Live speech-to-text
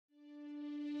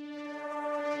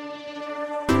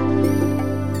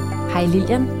Hej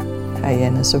Lilian. Hej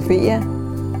Anna Sofia.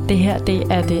 Det her,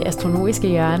 det er det astrologiske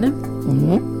hjørne.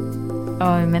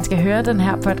 Og man skal høre den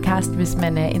her podcast, hvis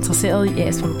man er interesseret i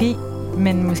astrologi,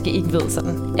 men måske ikke ved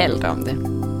sådan alt om det.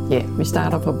 Ja, vi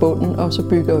starter fra bunden, og så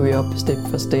bygger vi op step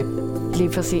for step. Lige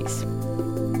præcis.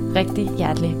 Rigtig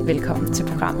hjertelig velkommen til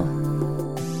programmet.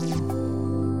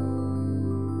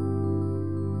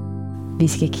 Vi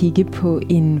skal kigge på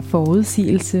en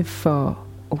forudsigelse for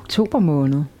oktober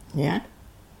måned. Ja,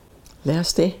 lad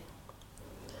os det.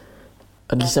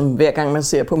 Og ligesom hver gang man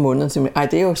ser på måneden, så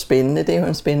det er jo spændende, det er jo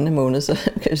en spændende måned, så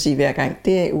kan du sige hver gang,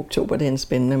 det er oktober, det er en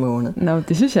spændende måned. Nå,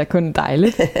 det synes jeg kun er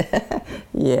dejligt.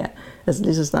 Ja, altså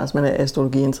lige så snart man er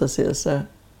astrologiinteresseret,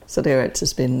 så det er jo altid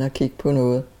spændende at kigge på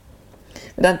noget.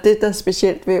 Men det, der er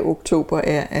specielt ved oktober,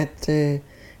 er,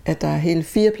 at der er hele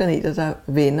 4 planeter, der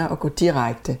vender og går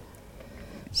direkte.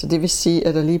 Så det vil sige,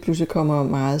 at der lige pludselig kommer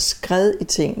meget skred i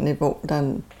tingene, hvor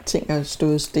der ting er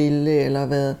stået stille, eller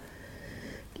været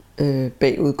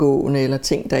bagudgående, eller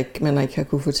ting, man ikke har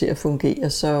kunne få til at fungere.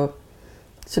 Så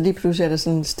lige pludselig er der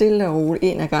sådan stille og roligt,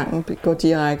 en af gangen går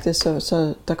direkte,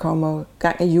 så der kommer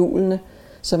gang i hjulene,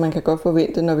 så man kan godt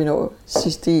forvente, når vi når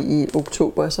sidst i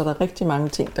oktober, så er der rigtig mange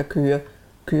ting, der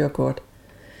kører godt.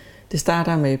 Det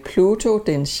starter med Pluto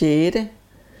den 6.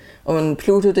 Og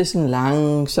Pluto, det er sådan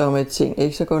langsomme ting,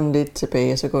 ikke? Så går den lidt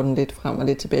tilbage, så går den lidt frem og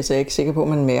lidt tilbage, så jeg er ikke sikker på, at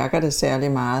man mærker det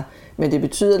særlig meget. Men det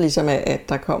betyder ligesom, at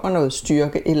der kommer noget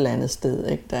styrke et eller andet sted,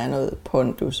 ikke? Der er noget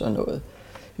pondus og noget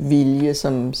vilje,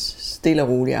 som stille og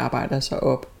roligt arbejder sig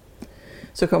op.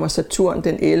 Så kommer Saturn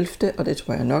den 11., og det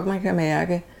tror jeg nok, man kan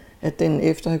mærke, at den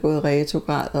efter har gået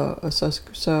retrograd, og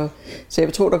så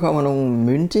jeg tror, der kommer nogle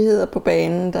myndigheder på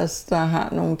banen, der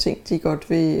har nogle ting, de godt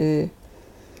vil...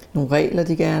 nogle regler,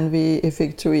 de gerne vil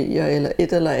effektuere, eller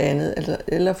et eller andet,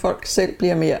 eller folk selv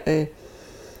bliver mere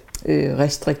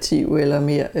restriktive, eller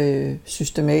mere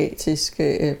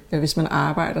systematiske. Hvis man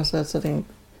arbejder, så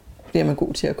bliver man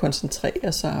god til at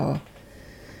koncentrere sig,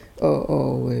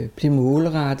 og blive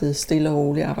målrettet, stille og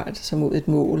roligt arbejde sig mod et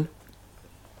mål.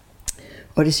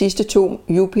 Og de sidste 2,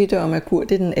 Jupiter og Merkur,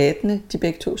 det er den 18. De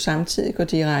begge 2 samtidig går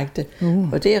direkte.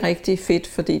 Og det er rigtig fedt,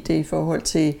 fordi det er i forhold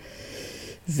til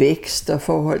vækst og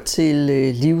forhold til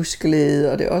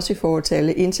livsglæde, og det er også i forhold til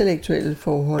alle intellektuelle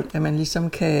forhold, at man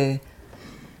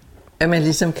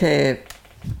ligesom kan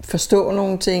forstå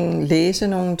nogle ting, læse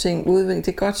nogle ting, udvikle. Det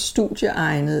er godt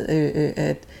studieegnet,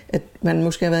 at man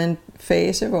måske har været i en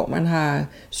fase, hvor man har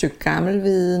søgt gammel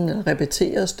viden, eller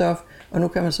repeteret stof, og nu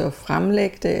kan man så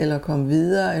fremlægge det, eller komme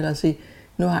videre, eller sige,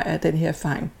 nu har jeg den her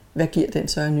erfaring, hvad giver den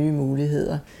så af nye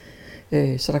muligheder?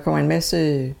 Så der kommer en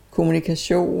masse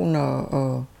kommunikation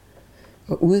og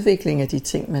udvikling af de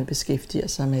ting, man beskæftiger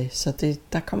sig med. Så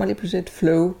der kommer lige pludselig et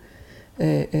flow,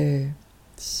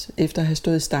 efter at have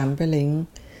stået i stampe længe.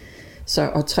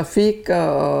 Og trafik,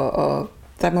 og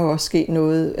der må også ske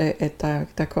noget, at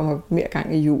der kommer mere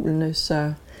gang i hjulene,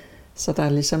 så der er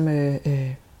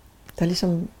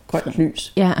ligesom grønt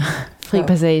lys. Ja, fri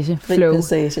passage, flow. Fri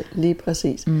passage, lige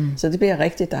præcis. Så det bliver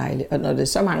rigtig dejligt. Og når det er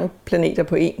så mange planeter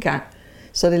på én gang,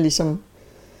 så er det ligesom,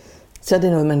 så er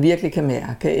det noget, man virkelig kan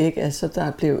mærke, ikke? Altså,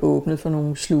 der bliver åbnet for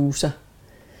nogle sluser.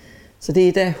 Så det er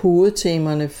et af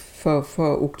hovedtemerne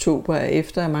for oktober, at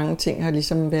efter at mange ting har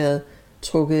ligesom været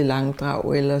trukket i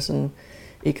langdrag, eller sådan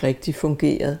ikke rigtig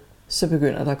fungeret, så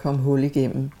begynder der at komme hul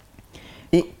igennem.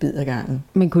 En bid ad gangen.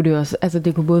 Men kunne det også, altså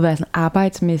det kunne både være sådan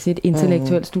arbejdsmæssigt,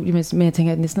 intellektuelt, studiemæssigt, men jeg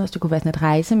tænker, at næsten også det kunne være sådan et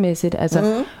rejsemæssigt.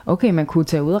 Altså, okay, man kunne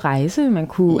tage ud og rejse, man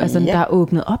kunne, altså der er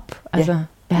åbnet op. Altså,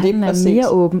 verden er mere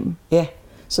åben. Ja,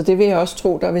 så det vil jeg også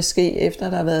tro, der vil ske, efter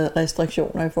der har været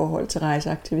restriktioner i forhold til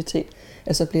rejseaktivitet.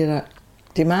 Altså bliver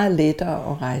det er meget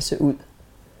lettere at rejse ud.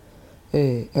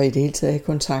 Og i det hele taget have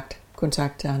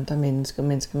kontakt til andre mennesker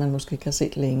man måske ikke har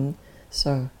set længe.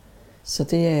 Så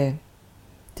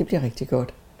det bliver rigtig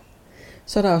godt.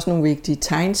 Så er der også nogle vigtige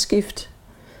tegnskift.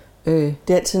 Det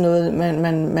er altid noget,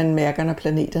 man mærker, når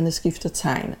planeterne skifter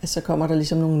tegn. Så kommer der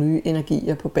ligesom nogle nye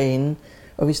energier på banen.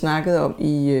 Og vi snakkede om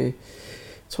jeg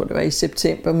tror det var i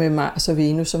september, med Mars og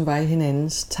Venus, som var i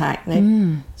hinandens tegn.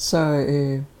 Ikke? Så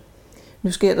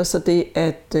nu sker der så det,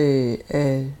 at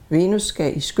Venus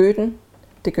skal i skytten.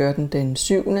 Det gør den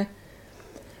 7.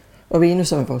 Og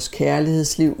Venus er vores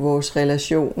kærlighedsliv, vores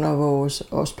relationer,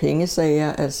 vores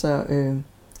pengesager, altså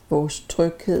vores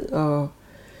tryghed og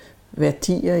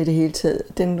værdier i det hele taget.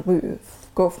 Den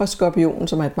går fra Skorpionen,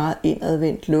 som er et meget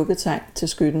indadvendt lukket tegn, til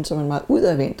Skytten, som er et meget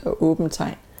udadvendt og åbent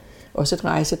tegn. Også et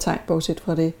rejsetegn, bortset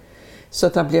fra det. Så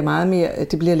der bliver meget mere,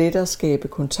 det bliver lettere at skabe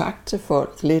kontakt til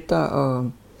folk, lettere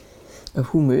og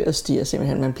humøret stiger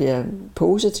simpelthen. Man bliver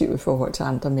positiv i forhold til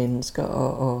andre mennesker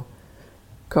og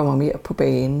kommer mere på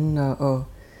banen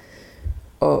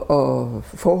og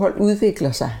forhold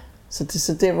udvikler sig.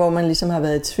 Så det, hvor man ligesom har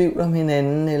været i tvivl om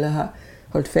hinanden, eller har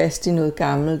holdt fast i noget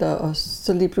gammelt, og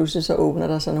så lige pludselig så åbner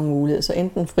der sig nogle muligheder. Så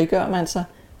enten frigør man sig,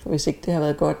 for hvis ikke det har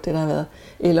været godt, det der har været,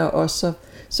 eller også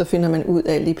så finder man ud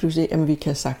af lige pludselig, at vi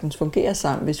kan sagtens fungere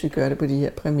sammen, hvis vi gør det på de her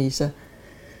præmisser.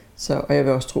 Og jeg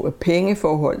vil også tro, at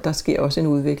pengeforhold, der sker også en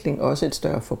udvikling, også et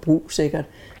større forbrug sikkert,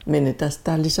 men der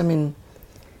er ligesom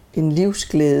en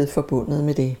livsglæde forbundet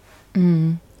med det.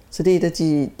 Mm. Så det er et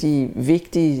af de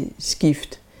vigtige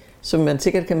skift, som man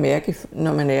sikkert kan mærke,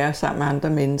 når man er sammen med andre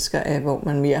mennesker, hvor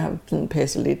man mere har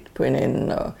passet lidt på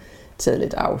hinanden og taget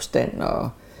lidt afstand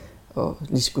og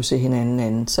lige skulle se hinanden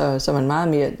anden. Så man meget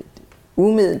mere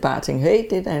umiddelbart tænker, hey,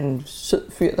 det er da en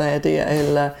sød fyr, der er der,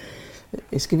 eller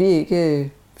skal vi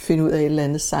ikke finde ud af et eller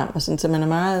andet sammen? Og sådan, så man er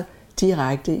meget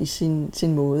direkte i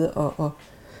sin måde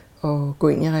at gå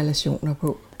ind i relationer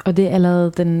på. Og det er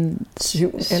allerede den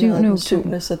 7.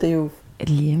 oktober. Så det er jo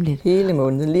lige om lidt. Hele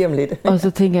måneden, lige om lidt. Og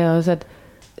så tænker jeg også, at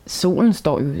solen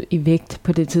står jo i vægt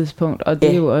på det tidspunkt, og det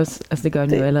er jo også, altså det gør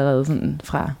den jo allerede sådan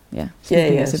fra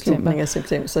slutningen af september. Slutningen af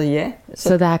september, så ja.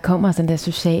 Så der kommer sådan der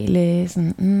sociale,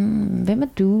 sådan, hvem er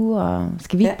du, og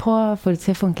skal vi ikke prøve at få det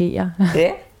til at fungere?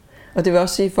 Ja, og det vil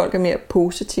også sige, at folk er mere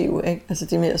positive, ikke? Altså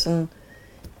de er mere sådan,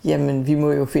 jamen vi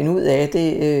må jo finde ud af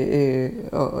det,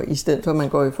 og i stedet for at man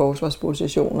går i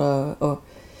forsvarspositioner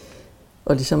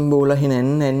og ligesom måler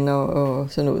hinanden og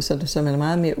sådan noget, så man er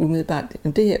meget mere umiddelbart,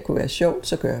 om det her kunne være sjovt,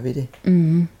 så gør vi det.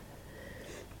 Mm.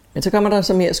 Men så kommer der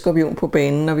så mere skorpion på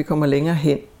banen, når vi kommer længere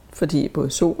hen, fordi både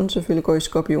solen selvfølgelig går i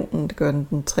skorpionen, det gør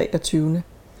den 23.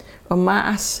 Og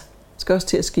Mars skal også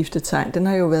til at skifte tegn. Den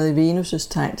har jo været i Venus'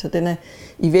 tegn, så den er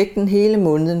i vægten hele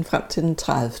måneden frem til den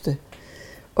 30.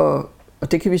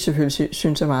 Og det kan vi selvfølgelig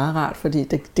synes er meget rart, fordi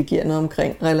det giver noget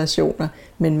omkring relationer.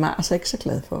 Men Mars er ikke så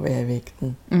glad for at være i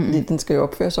vægten. Fordi den skal jo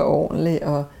opføre sig ordentligt,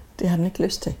 og det har den ikke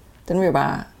lyst til. Den vil jo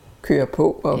bare køre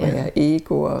på og være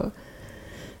ego.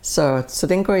 Så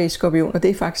den går i skorpion, og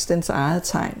det er faktisk dens eget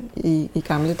tegn. I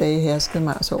gamle dage herskede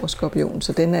Mars over skorpion,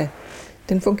 så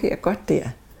den fungerer godt der.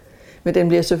 Men den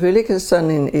bliver selvfølgelig ikke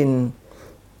sådan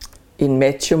en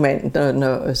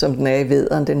macho-mand, som den er i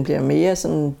vædderen. Den bliver mere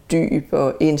sådan dyb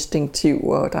og instinktiv,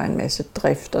 og der er en masse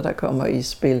drifter, der kommer i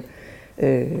spil.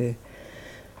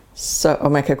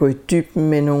 Og man kan gå i dybden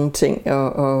med nogle ting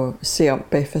og se om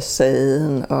bag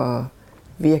facaden og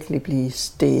virkelig blive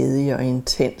stædig og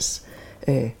intens.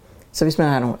 Så hvis man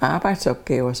har nogle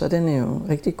arbejdsopgaver, så er den jo en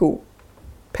rigtig god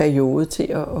periode til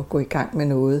at gå i gang med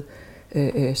noget,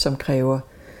 som kræver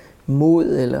mod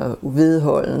eller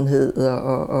vedholdenhed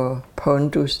og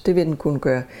pondus. Det vil den kunne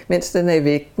gøre. Mens den er i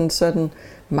vægten, så er den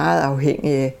meget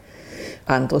afhængig af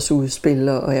andres udspil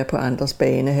og er på andres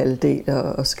banehalvdel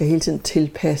og skal hele tiden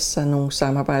tilpasse sig nogle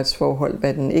samarbejdsforhold,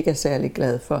 hvad den ikke er særlig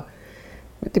glad for.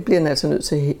 Men det bliver den altså nødt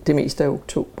til det meste af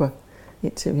oktober,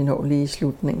 indtil vi når lige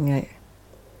slutningen af.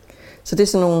 Så det er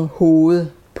sådan nogle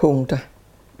hovedpunkter.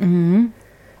 Mm.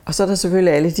 Og så er der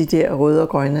selvfølgelig alle de der røde og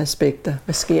grønne aspekter.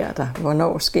 Hvad sker der?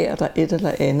 Hvornår sker der et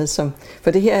eller andet?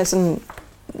 For det her er sådan,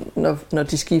 når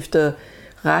de skifter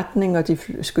retning, og de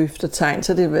skifter tegn,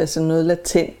 så er det sådan noget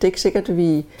latent. Det er ikke sikkert, at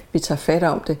vi tager fat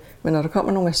om det, men når der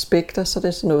kommer nogle aspekter, så er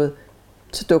det sådan noget,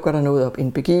 så dukker der noget op.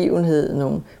 En begivenhed,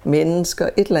 nogle mennesker,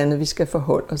 et eller andet, vi skal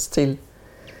forholde os til.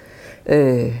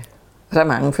 Der er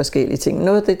mange forskellige ting.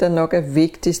 Noget af det, der nok er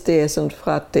vigtigst, det er sådan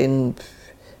fra den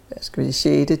 6.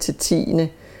 til 10.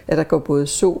 at der går både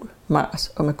Sol,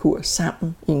 Mars og Merkur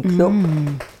sammen i en klump.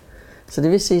 Så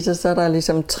det vil sige, så er der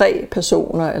ligesom 3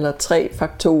 personer, eller 3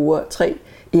 faktorer, 3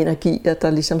 energier, der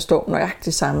ligesom står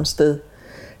nøjagtigt samme sted.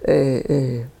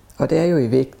 Og det er jo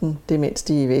i vægten, det er mens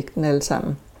de er i vægten alle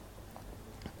sammen.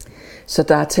 Så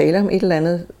der er tale om et eller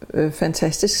andet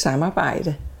fantastisk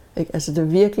samarbejde. Ikke? Altså det er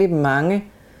virkelig mange.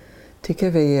 Det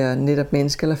kan være netop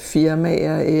mennesker eller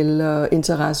firmaer eller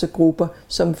interessegrupper,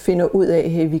 som finder ud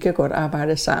af, at vi kan godt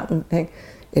arbejde sammen. Ikke?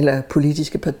 Eller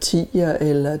politiske partier,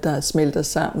 eller der smelter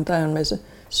sammen. Der er en masse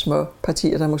små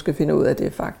partier, der måske finder ud af, at det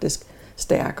er faktisk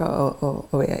stærkere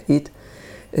at være et.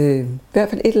 I hvert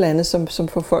fald et eller andet, som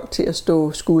får folk til at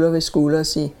stå skulder ved skulder og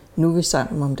sige, nu er vi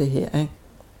sammen om det her. Ikke?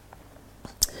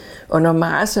 Og når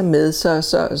Mars er med,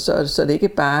 så er det ikke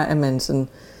bare, at man sådan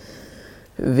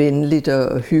venligt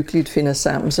og hyggeligt finder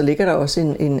sammen, så ligger der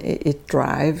også et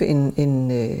drive,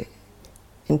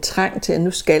 en trang til, at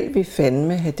nu skal vi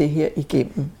fandme have det her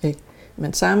igennem. Ikke?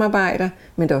 Man samarbejder,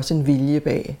 men der er også en vilje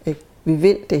bag. Ikke? Vi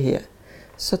vil det her.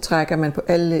 Så trækker man på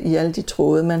alle de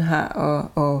tråde, man har,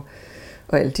 og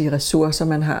alle de ressourcer,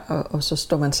 man har, og så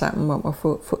står man sammen om at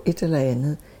få et eller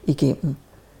andet igennem.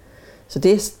 Så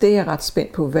det er jeg ret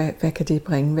spændt på. Hvad kan det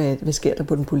bringe? Hvad sker der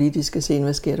på den politiske scene?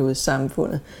 Hvad sker der ude i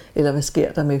samfundet? Eller hvad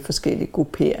sker der med forskellige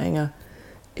grupperinger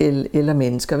eller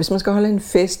mennesker? Hvis man skal holde en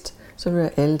fest, så vil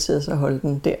jeg altid så holde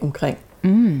den der omkring.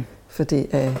 Fordi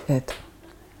at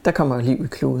der kommer liv i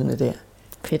kludene der.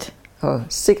 Fedt. Og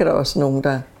sikkert også nogen,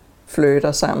 der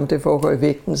flirter sammen. Det foregår i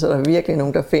vægten, så der er virkelig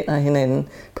nogen, der finder hinanden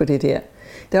på det der.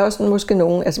 Der er også måske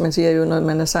nogen, altså man siger jo, når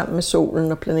man er sammen med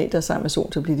solen, og planeter er sammen med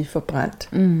solen, så bliver de forbrændt.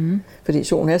 Fordi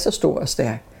solen er så stor og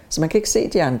stærk, så man kan ikke se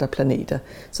de andre planeter.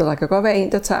 Så der kan godt være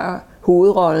en, der tager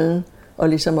hovedrollen, og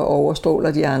ligesom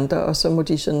overstråler de andre, og så må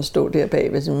de sådan stå der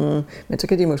bagved, men så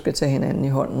kan de måske tage hinanden i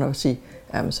hånden og sige,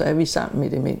 jamen så er vi sammen i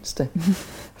det mindste.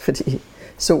 Fordi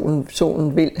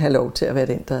solen vil have lov til at være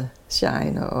den, der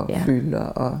shiner og fylder.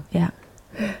 Og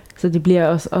Så det bliver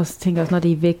også, tænker også, når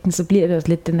det er i vægten, så bliver det også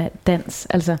lidt den her dans.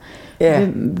 Altså,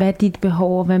 hvad er dit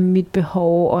behov, og hvad er mit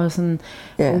behov, og sådan,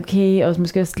 okay, og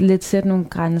måske også lidt sætte nogle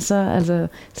grænser, altså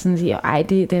sådan at sige,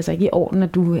 det er altså ikke i orden,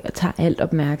 at du tager alt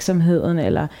opmærksomheden,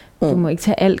 eller du må ikke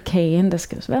tage alt kagen, der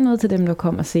skal også være noget til dem, der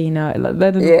kommer senere, eller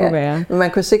hvad det nu kunne være. Men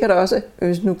man kunne sikkert også,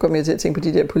 nu kommer jeg til at tænke på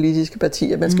de der politiske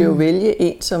partier, man skal jo vælge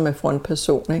en, som er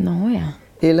frontperson, ikke? Nå ja.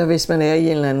 Eller hvis man er i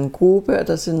en eller anden gruppe, og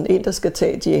der er sådan en, der skal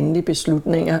tage de endelige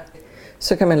beslutninger,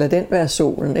 så kan man lade den være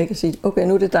solen, ikke? Og sige, okay,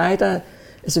 nu er det dig, der...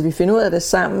 Altså, vi finder ud af det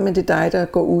sammen, men det er dig, der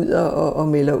går ud og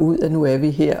melder ud, at nu er vi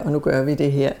her, og nu gør vi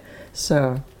det her.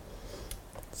 Så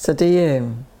det...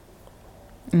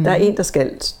 Der er en, der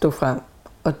skal stå frem,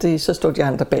 og så står de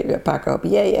andre bagved og pakker op.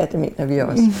 Ja, det mener vi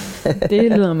også. Det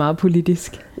lyder meget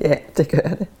politisk. Ja, det gør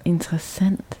det.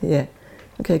 Interessant. Ja.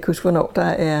 Nu kan jeg ikke huske, hvornår der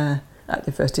er... Nej, det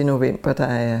er først i november, der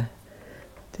er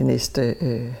det næste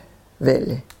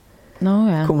valg.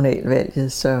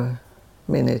 Kommunalvalget, så...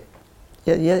 Men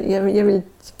jeg vil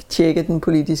tjekke den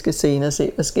politiske scene og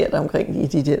se, hvad sker der omkring i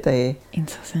de der dage.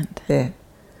 Interessant. Ja.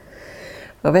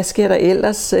 Og hvad sker der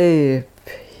ellers?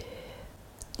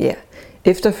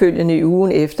 Efterfølgende i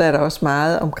ugen efter er der også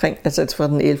meget omkring, altså fra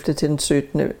den 11. til den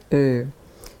 17.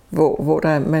 Hvor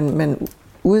der man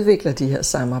udvikler de her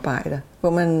samarbejder, hvor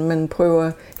man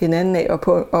prøver hinanden af,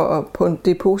 og på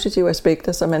det positive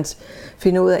aspekter, så man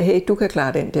finder ud af, hey, du kan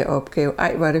klare den der opgave,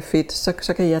 ej, hvor er det fedt,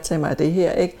 så kan jeg tage mig af det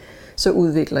her, ikke? Så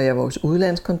udvikler jeg vores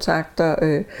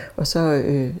udlandskontakter, og så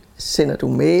sender du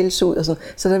mails ud, og sådan.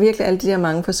 Så der er virkelig alle de der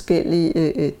mange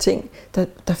forskellige ting,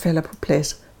 der falder på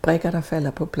plads, brikker, der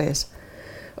falder på plads.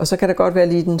 Og så kan det godt være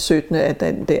lige den 17. at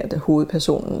den der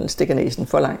hovedpersonen stikker næsen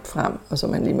for langt frem, og så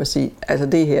man lige må sige, altså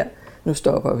det her, nu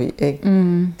stopper vi, ikke?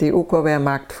 Det er ok at være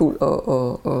magtfuld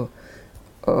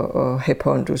og have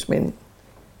pondus, men vi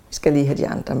skal lige have de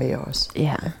andre med os.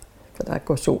 Ja. For der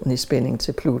går solen i spænding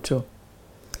til Pluto.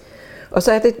 Og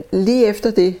så er det lige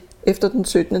efter det, efter den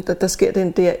 17. der sker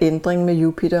den der ændring med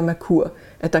Jupiter og Merkur,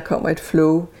 at der kommer et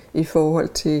flow i forhold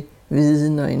til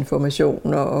viden og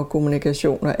information og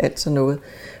kommunikation og alt sådan noget.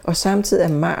 Og samtidig er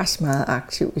Mars meget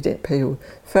aktiv i den periode.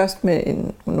 Først med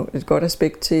et godt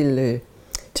aspekt til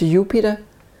Jupiter,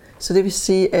 så det vil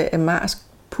sige, at Mars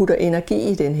putter energi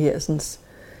i den her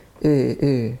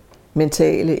sådan,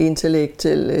 mentale,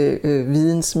 intellektuelle,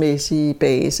 vidensmæssige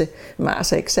base.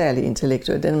 Mars er ikke særlig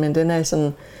intellektuel, men den er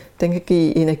sådan, den kan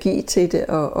give energi til det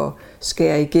og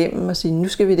skære igennem og sige, nu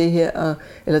skal vi det her,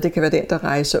 eller det kan være den, der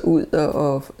rejser ud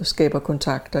og skaber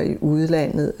kontakter i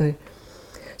udlandet.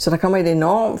 Så der kommer et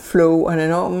enormt flow og en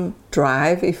enorm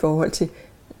drive i forhold til,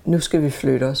 nu skal vi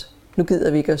flytte os. Nu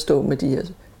gider vi ikke at stå med de her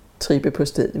trippe på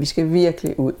stedet. Vi skal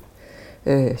virkelig ud.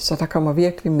 Så der kommer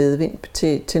virkelig medvind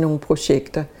til nogle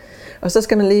projekter. Og så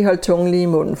skal man lige holde tungen lige i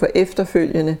munden, for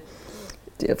efterfølgende,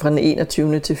 fra den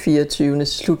 21. til 24.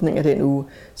 slutning af den uge,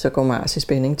 så går Mars i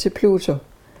spænding til Pluto.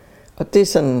 Og det er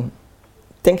sådan,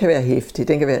 den kan være heftig,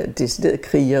 den kan være decideret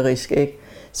krigerisk, ikke?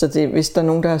 Så hvis der er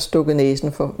nogen, der har stukket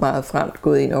næsen for meget frem,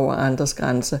 gået ind over andres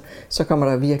grænser, så kommer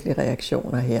der virkelig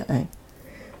reaktioner her, ikke?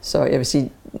 Så jeg vil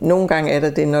sige, nogle gange er der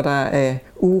det, når der er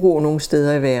uro nogle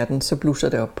steder i verden, så blusser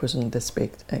det op på sådan et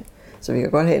aspekt, ikke? Så vi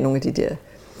kan godt have nogle af de der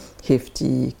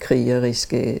heftige,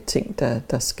 krigeriske ting,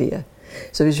 der sker.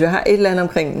 Så hvis vi har et eller andet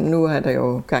omkring, nu er der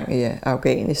jo gang i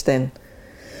Afghanistan,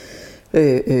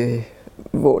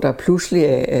 hvor der pludselig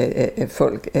er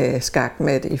folk er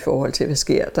skakmat i forhold til, hvad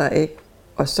sker der, ikke?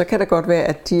 Og så kan det godt være,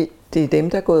 at det er dem,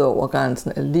 der er gået over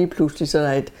grænsen, at lige pludselig så er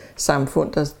der et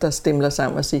samfund, der stemler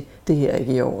sammen og siger, det her er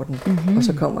ikke i orden. Mm-hmm. Og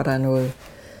så kommer der noget,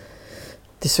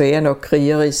 desværre nok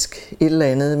krigerisk, et eller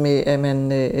andet med,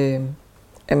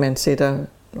 at man sætter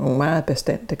nogle meget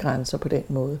bastante grænser på den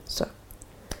måde. Så.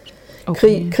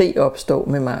 Okay. Krig opstår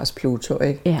med Mars Pluto,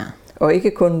 ikke? Ja. Og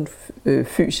ikke kun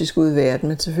fysisk ud i verden,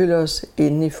 men selvfølgelig også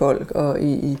inde i folk og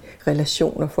i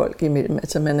relationer folk imellem.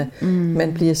 Altså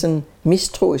man bliver sådan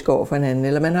mistroisk over for hinanden,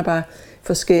 eller man har bare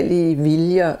forskellige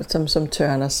viljer, som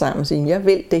tørner sammen og siger, jeg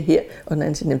vil det her, og den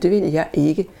anden siger, det vil jeg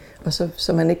ikke. Og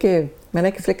så man er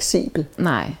ikke fleksibel.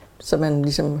 Nej. Så man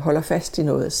ligesom holder fast i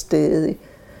noget stædigt.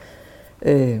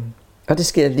 Og det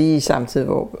sker lige samtidig,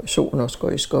 hvor solen også går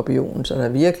i skorpionen, så der er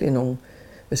virkelig nogle,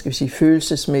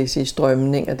 følelsesmæssige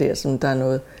strømninger der, som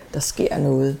der sker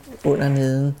noget under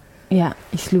neden. Ja,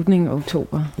 i slutningen af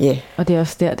oktober. Ja. Yeah. Og det er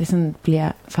også der, det sådan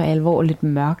bliver for alvor lidt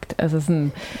mørkt. Altså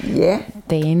sådan,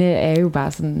 dagene er jo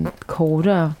bare sådan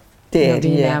kortere, når vi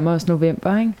nærmer os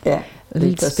november, ikke? Ja, det er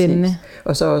lidt spændende.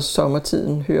 Og så også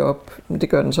sommertiden hører op, det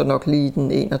gør den så nok lige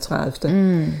den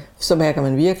 31. Så mærker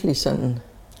man virkelig sådan,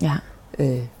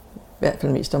 i hvert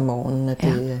fald mest om morgenen, at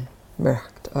det er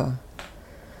mørkt,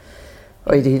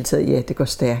 og i det hele taget, det går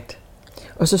stærkt.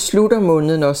 Og så slutter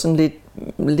måneden også sådan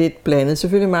lidt blandet.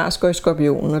 Selvfølgelig Mars går i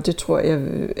skorpionen, og det tror jeg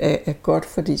er godt,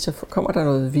 fordi så kommer der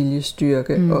noget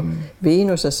viljestyrke, og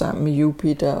Venus er sammen med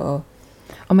Jupiter.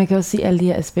 Og man kan også sige alle de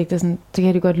her aspekter, sådan, så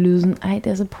kan det godt lyde sådan, det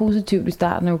er så positivt i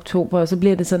starten af oktober, og så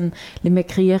bliver det sådan lidt mere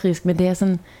krigerisk, men det er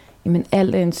sådan, jamen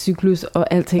alt er en cyklus,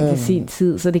 og alting til sin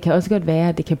tid, så det kan også godt være,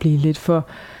 at det kan blive lidt for,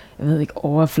 jeg ved ikke,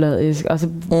 overfladisk, og så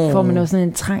får man også sådan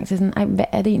en trang til sådan, hvad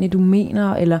er det egentlig, du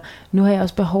mener, eller nu har jeg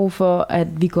også behov for, at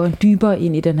vi går dybere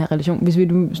ind i den her relation, hvis vi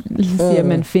siger, at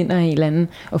man finder en eller anden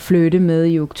at flytte med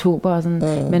i oktober, og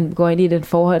sådan, man går ind i den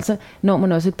forhold, så når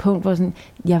man også et punkt, hvor sådan,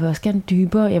 jeg vil også gerne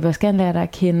dybere, jeg vil også gerne lære dig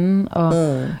at kende, og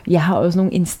jeg har også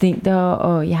nogle instinkter,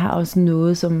 og jeg har også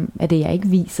noget, som er det, jeg ikke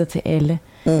viser til alle.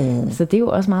 Så det er jo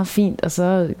også meget fint, og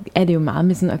så er det jo meget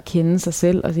med sådan at kende sig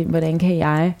selv og sige, hvordan kan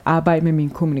jeg arbejde med min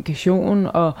kommunikation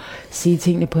og sige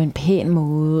tingene på en pæn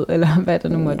måde, eller hvad der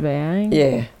nu måtte være, ikke?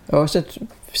 Ja, og også at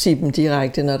sige dem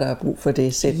direkte, når der er brug for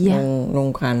det, sætte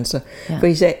nogle grænser. For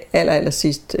især aller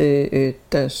sidst, der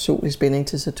er sol i spænding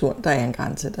til Saturn, der er en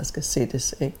grænse, der skal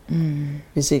sættes, ikke?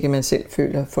 Hvis ikke man selv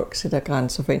føler, at folk sætter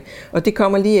grænser for en. Og det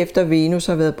kommer lige efter Venus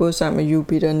har været både sammen med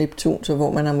Jupiter og Neptun, så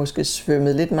hvor man har måske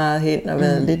svømmet lidt meget hen og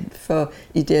været lidt for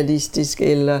idealistisk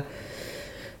eller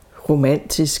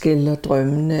romantisk eller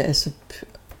drømmende, altså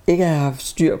ikke har haft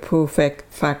styr på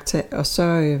fakta, og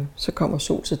så kommer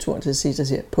Sol Saturn til sidst og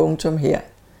siger, punktum her.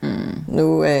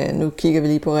 Nu kigger vi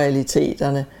lige på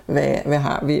realiteterne. Hvad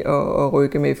har vi at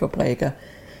rykke med for brikker?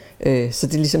 Så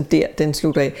det er ligesom der, den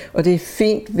slutter af. Og det er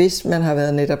fint, hvis man har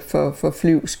været netop for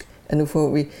flyvsk, at nu får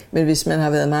vi. Men hvis man har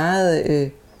været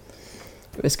meget,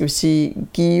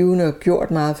 givende og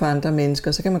gjort meget for andre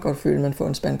mennesker, så kan man godt føle, at man får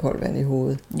en spand koldt vand i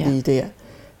hovedet lige der.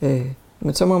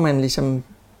 Men så må man ligesom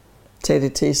tage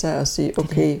det til sig og sige,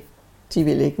 okay, de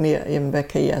vil ikke mere, jamen hvad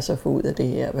kan jeg så få ud af det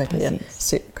her? Hvad kan jeg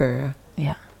selv gøre?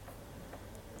 Ja.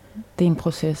 Det er en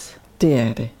proces. Det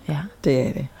er det. Ja. Det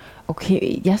er det.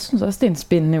 Okay, jeg synes også, det er en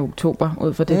spændende oktober,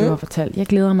 ud fra det, du har fortalt. Jeg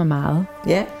glæder mig meget.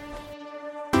 Ja.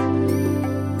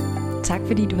 Tak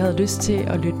fordi du havde lyst til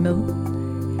at lytte med.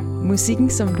 Musikken,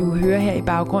 som du hører her i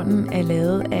baggrunden, er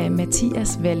lavet af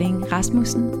Mathias Walling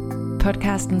Rasmussen.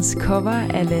 Podcastens cover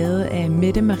er lavet af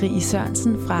Mette Marie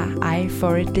Sørensen fra I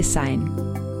For It Design.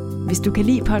 Hvis du kan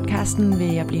lide podcasten,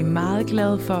 vil jeg blive meget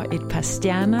glad for et par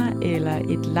stjerner eller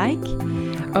et like.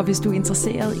 Og hvis du er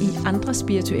interesseret i andre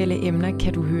spirituelle emner,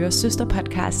 kan du høre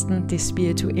søsterpodcasten Det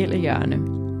Spirituelle Hjørne.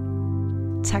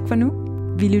 Tak for nu.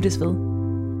 Vi lyttes ved.